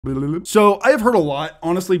So I have heard a lot,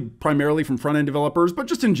 honestly, primarily from front-end developers, but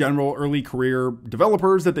just in general, early career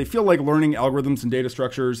developers, that they feel like learning algorithms and data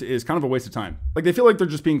structures is kind of a waste of time. Like they feel like they're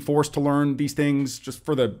just being forced to learn these things just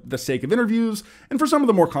for the sake of interviews. And for some of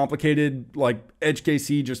the more complicated, like edge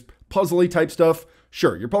casey, just puzzly type stuff,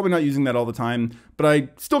 sure, you're probably not using that all the time, but I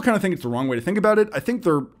still kind of think it's the wrong way to think about it. I think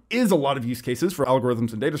there is a lot of use cases for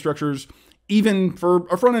algorithms and data structures, even for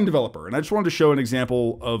a front-end developer. And I just wanted to show an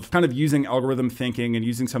example of kind of using algorithm thinking and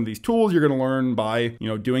using some of these tools you're going to learn by,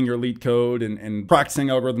 doing your leet code and practicing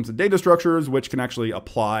algorithms and data structures, which can actually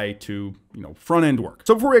apply to, front-end work.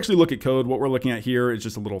 So before we actually look at code, what we're looking at here is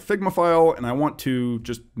just a little Figma file, and I want to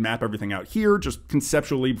just map everything out here, just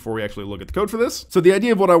conceptually before we actually look at the code for this. So the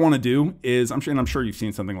idea of what I want to do is, and I'm sure you've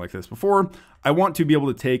seen something like this before, I want to be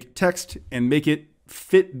able to take text and make it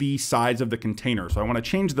fit the size of the container. So I want to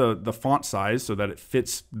change the font size so that it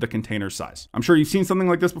fits the container size. I'm sure you've seen something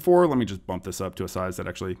like this before. Let me just bump this up to a size that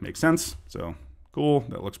actually makes sense. So cool,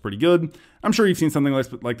 that looks pretty good. I'm sure you've seen something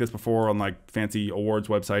like this before on like fancy awards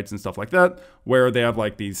websites and stuff like that, where they have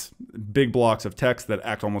like these big blocks of text that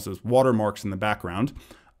act almost as watermarks in the background.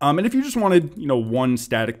 And if you just wanted, one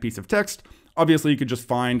static piece of text, obviously you could just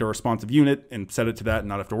find a responsive unit and set it to that and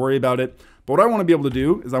not have to worry about it. But what I want to be able to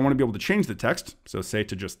do is I want to be able to change the text. So say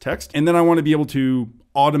to just text, and then I want to be able to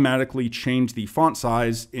automatically change the font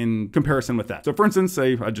size in comparison with that. So for instance,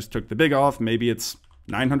 say I just took the big off, maybe it's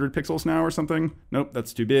 900 pixels now or something. Nope,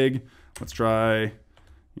 that's too big. Let's try,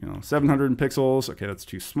 700 pixels. Okay, that's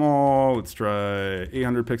too small. Let's try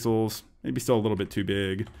 800 pixels. Maybe still a little bit too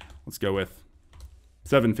big. Let's go with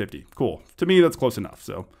 750. Cool. To me, that's close enough.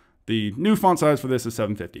 So the new font size for this is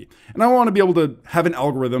 750. And I want to be able to have an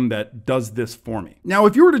algorithm that does this for me. Now,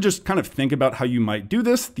 if you were to just kind of think about how you might do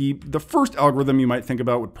this, the first algorithm you might think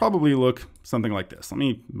about would probably look something like this. Let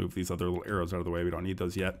me move these other little arrows out of the way. We don't need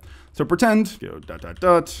those yet. So pretend, go ...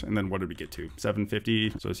 and then what did we get to?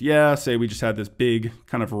 750. So it's, say we just had this big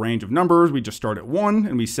kind of range of numbers. We just start at 1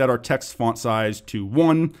 and we set our text font size to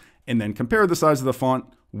 1 and then compare the size of the font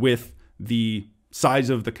with the size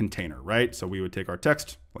of the container, right? So we would take our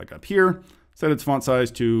text like up here, set its font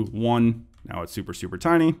size to 1. Now it's super, super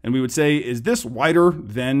tiny. And we would say, is this wider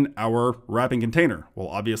than our wrapping container? Well,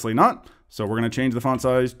 obviously not. So we're going to change the font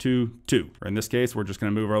size to 2. Or in this case, we're just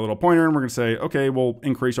going to move our little pointer and we're going to say, okay, we'll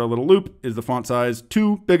increase our little loop. Is the font size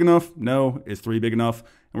 2 big enough? No. Is 3 big enough?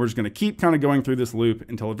 And we're just going to keep kind of going through this loop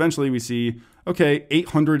until eventually we see, okay,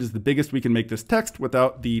 800 is the biggest we can make this text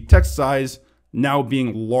without the text size now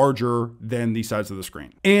being larger than the size of the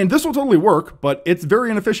screen. And this will totally work, but it's very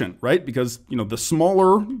inefficient, right? Because, the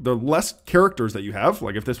smaller, the less characters that you have,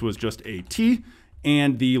 like if this was just a T,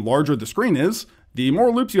 and the larger the screen is, the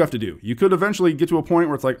more loops you have to do. You could eventually get to a point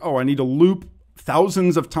where it's like, oh, I need to loop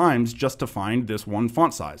thousands of times just to find this one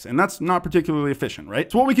font size. And that's not particularly efficient, right?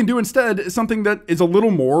 So what we can do instead is something that is a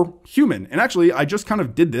little more human. And actually, I just kind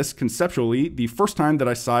of did this conceptually the first time that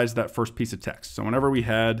I sized that first piece of text. So whenever we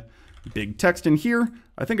had big text in here,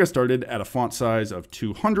 I think I started at a font size of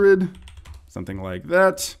 200, something like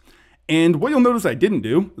that. And what you'll notice I didn't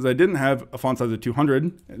do is I didn't have a font size of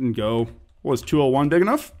 200 and go, was 201 big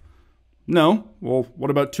enough? No. Well, what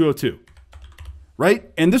about 202?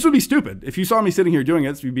 Right? And this would be stupid. If you saw me sitting here doing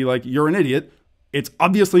it, so you'd be like, you're an idiot. It's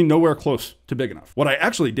obviously nowhere close to big enough. What I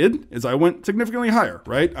actually did is I went significantly higher,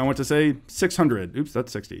 right? I went to say 600. Oops,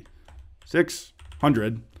 that's 60.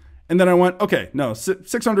 600. And then I went, okay, no,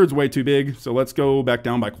 600 is way too big. So let's go back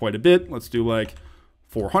down by quite a bit. Let's do like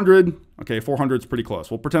 400. Okay, 400 is pretty close.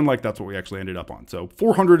 We'll pretend like that's what we actually ended up on. So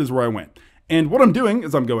 400 is where I went. And what I'm doing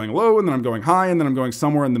is I'm going low and then I'm going high and then I'm going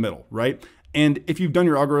somewhere in the middle, right? And if you've done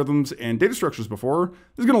your algorithms and data structures before,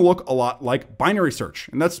 this is going to look a lot like binary search.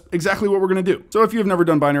 And that's exactly what we're going to do. So if you've never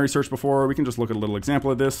done binary search before, we can just look at a little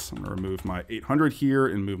example of this. I'm going to remove my 800 here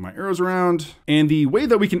and move my arrows around. And the way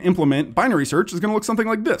that we can implement binary search is going to look something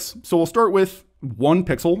like this. So we'll start with 1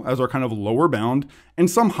 pixel as our kind of lower bound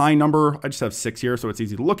and some high number. I just have 6 here, so it's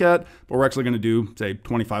easy to look at, but we're actually going to do, say,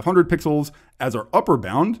 2,500 pixels as our upper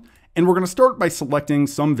bound. And we're going to start by selecting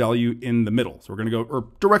some value in the middle. So we're going to go, or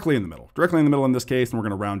directly in the middle in this case, and we're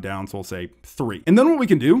going to round down. So we'll say 3. And then what we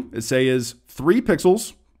can do is say is 3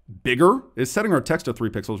 pixels bigger, is setting our text to 3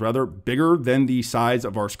 pixels rather, bigger than the size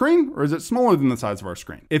of our screen, or is it smaller than the size of our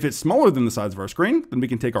screen? If it's smaller than the size of our screen, then we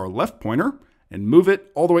can take our left pointer and move it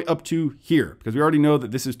all the way up to here, because we already know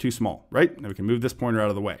that this is too small, right? Now we can move this pointer out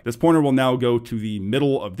of the way. This pointer will now go to the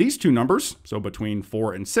middle of these two numbers, so between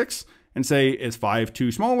 4 and 6, and say, is 5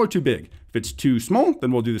 too small or too big? If it's too small,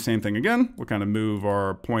 then we'll do the same thing again. We'll kind of move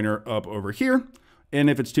our pointer up over here. And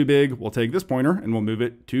if it's too big, we'll take this pointer and we'll move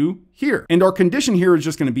it to here. And our condition here is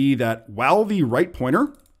just going to be that while the right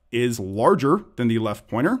pointer is larger than the left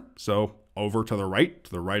pointer. So over to the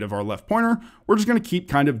right of our left pointer, we're just going to keep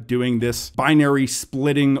kind of doing this binary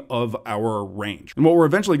splitting of our range. And what we're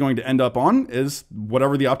eventually going to end up on is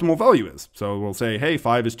whatever the optimal value is. So we'll say, hey,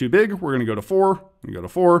 5 is too big. We're going to go to 4. We're going to go to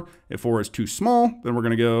 4. If 4 is too small, then we're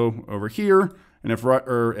going to go over here. And if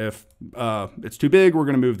it's too big, we're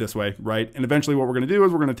going to move this way, right? And eventually what we're going to do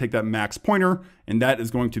is we're going to take that max pointer, and that is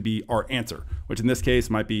going to be our answer, which in this case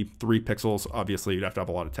might be 3 pixels. Obviously, you'd have to have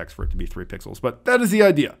a lot of text for it to be 3 pixels, but that is the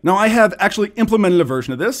idea. Now, I have actually implemented a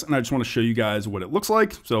version of this, and I just want to show you guys what it looks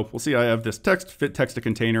like. So we'll see I have this text, fit text to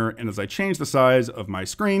container, and as I change the size of my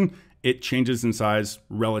screen, it changes in size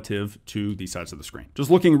relative to the size of the screen. Just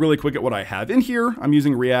looking really quick at what I have in here, I'm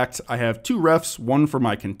using React. I have 2 refs, one for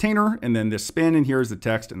my container, and then this span in here is the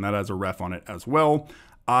text, and that has a ref on it as well.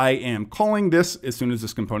 I am calling this as soon as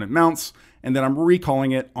this component mounts, and then I'm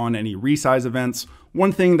recalling it on any resize events.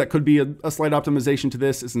 One thing that could be a slight optimization to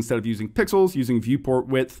this is instead of using pixels, using viewport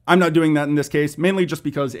width. I'm not doing that in this case, mainly just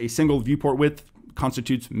because a single viewport width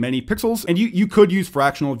constitutes many pixels, and you could use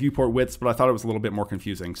fractional viewport widths, but I thought it was a little bit more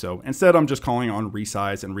confusing. So instead, I'm just calling on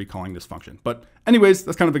resize and recalling this function. But anyways,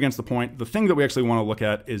 that's kind of against the point. The thing that we actually want to look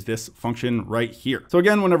at is this function right here. So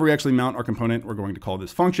again, whenever we actually mount our component, we're going to call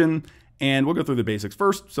this function, and we'll go through the basics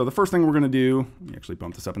first. So the first thing we're going to do, let me actually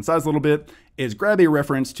bump this up in size a little bit, is grab a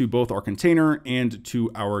reference to both our container and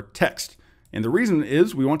to our text. And the reason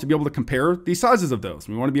is we want to be able to compare the sizes of those.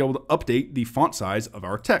 We want to be able to update the font size of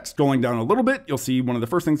our text. Going down a little bit, you'll see one of the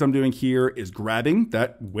first things I'm doing here is grabbing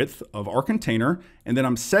that width of our container, and then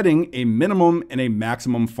I'm setting a minimum and a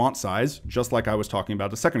maximum font size, just like I was talking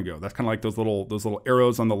about a second ago. That's kind of like those little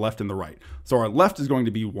arrows on the left and the right. So our left is going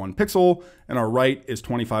to be 1 pixel, and our right is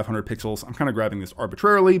 2,500 pixels. I'm kind of grabbing this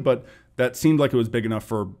arbitrarily, but that seemed like it was big enough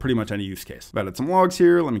for pretty much any use case. I've added some logs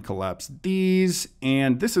here. Let me collapse these.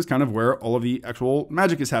 And this is kind of where all of the actual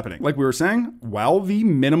magic is happening. Like we were saying, while the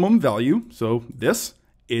minimum value, so this,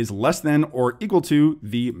 is less than or equal to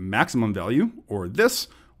the maximum value, or this,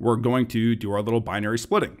 we're going to do our little binary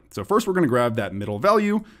splitting. So first we're going to grab that middle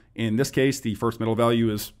value. In this case, the first middle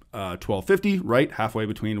value is 1250, right? Halfway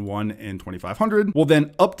between 1 and 2500. We'll then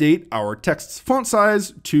update our text's font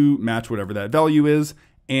size to match whatever that value is.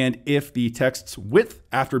 And if the text's width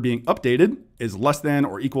after being updated is less than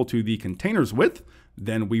or equal to the container's width,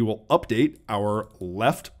 then we will update our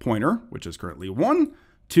left pointer, which is currently 1,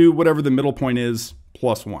 to whatever the middle point is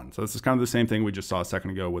plus 1. So this is kind of the same thing we just saw a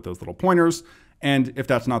second ago with those little pointers. And if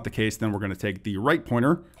that's not the case, then we're going to take the right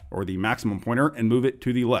pointer, or the maximum pointer, and move it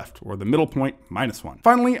to the left, or the middle point minus 1.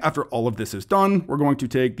 Finally, after all of this is done, we're going to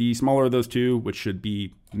take the smaller of those two, which should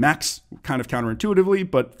be max, kind of counterintuitively,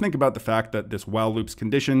 but think about the fact that this while loops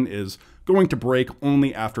condition is going to break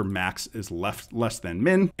only after max is less than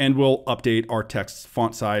min, and we'll update our text's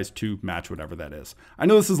font size to match whatever that is. I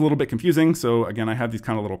know this is a little bit confusing, so again, I have these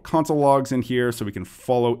kind of little console logs in here so we can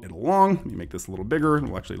follow it along. Let me make this a little bigger, and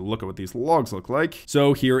we'll actually look at what these logs look like.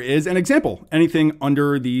 So here is an example. Anything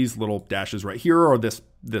under these little dashes right here, or this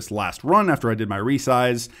last run after I did my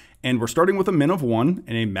resize, and we're starting with a min of 1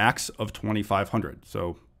 and a max of 2500.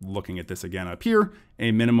 So looking at this again up here,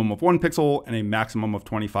 a minimum of 1 pixel and a maximum of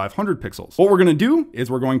 2500 pixels. What we're going to do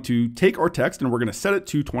is we're going to take our text and we're going to set it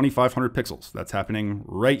to 2500 pixels. That's happening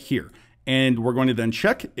right here. And we're going to then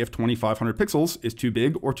check if 2500 pixels is too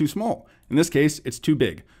big or too small. In this case, it's too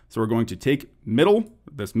big. So we're going to take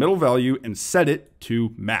this middle value and set it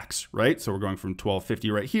to max, right? So we're going from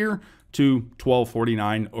 1250 right here to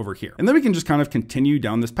 1249 over here. And then we can just kind of continue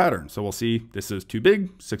down this pattern. So we'll see this is too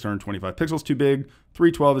big, 625 pixels too big,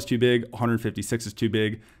 312 is too big, 156 is too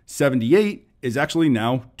big, 78 is actually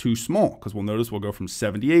now too small, because we'll notice we'll go from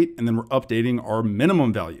 78 and then we're updating our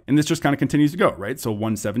minimum value. And this just kind of continues to go, right? So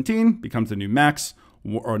 117 becomes the new max,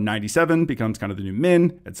 or 97 becomes kind of the new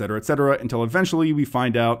min, et cetera, until eventually we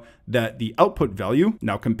find out that the output value,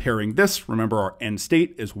 now comparing this, remember our end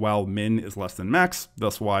state is while min is less than max,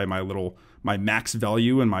 that's why my max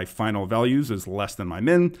value and my final values is less than my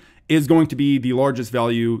min, is going to be the largest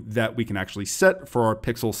value that we can actually set for our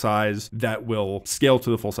pixel size that will scale to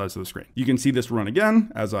the full size of the screen. You can see this run again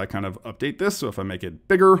as I kind of update this. So if I make it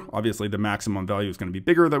bigger, obviously the maximum value is going to be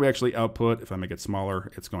bigger that we actually output. If I make it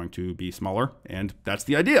smaller, it's going to be smaller. And that's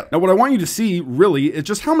the idea. Now, what I want you to see really is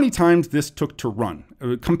just how many times this took to run,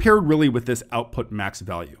 compared really with this output max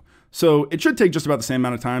value. So it should take just about the same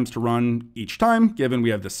amount of times to run each time, given we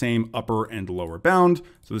have the same upper and lower bound.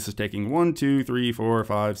 So this is taking 1, 2, 3, 4,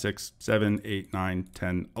 5, 6, 7, 8, 9,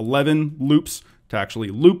 10, 11 loops to actually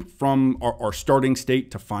loop from our starting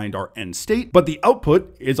state to find our end state. But the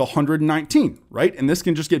output is 119, right? And this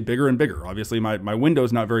can just get bigger and bigger. Obviously, my window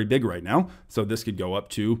is not very big right now, so this could go up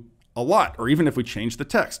to a lot, or even if we change the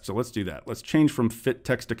text. So let's do that. Let's change from fit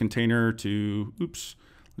text to container to, let's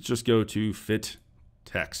just go to fit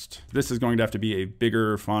text. This is going to have to be a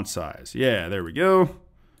bigger font size. Yeah, there we go.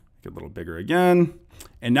 Make it a little bigger again.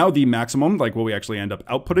 And now the maximum, like what we actually end up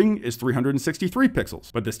outputting, is 363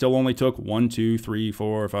 pixels. But this still only took 1, 2, 3,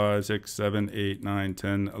 4, 5, 6, 7, 8, 9,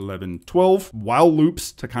 10, 11, 12 while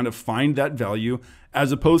loops to kind of find that value,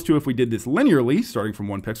 as opposed to if we did this linearly, starting from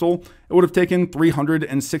 1 pixel, it would have taken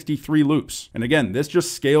 363 loops. And again, this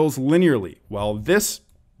just scales linearly, while this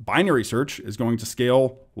binary search is going to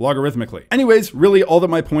scale logarithmically. Anyways, really all that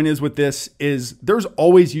my point is with this is there's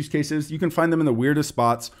always use cases. You can find them in the weirdest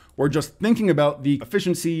spots, or just thinking about the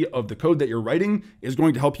efficiency of the code that you're writing is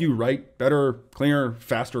going to help you write better, cleaner,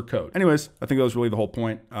 faster code. Anyways, I think that was really the whole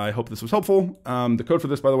point. I hope this was helpful. The code for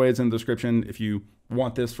this, by the way, is in the description if you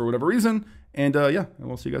want this for whatever reason. And yeah,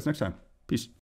 we'll see you guys next time. Peace.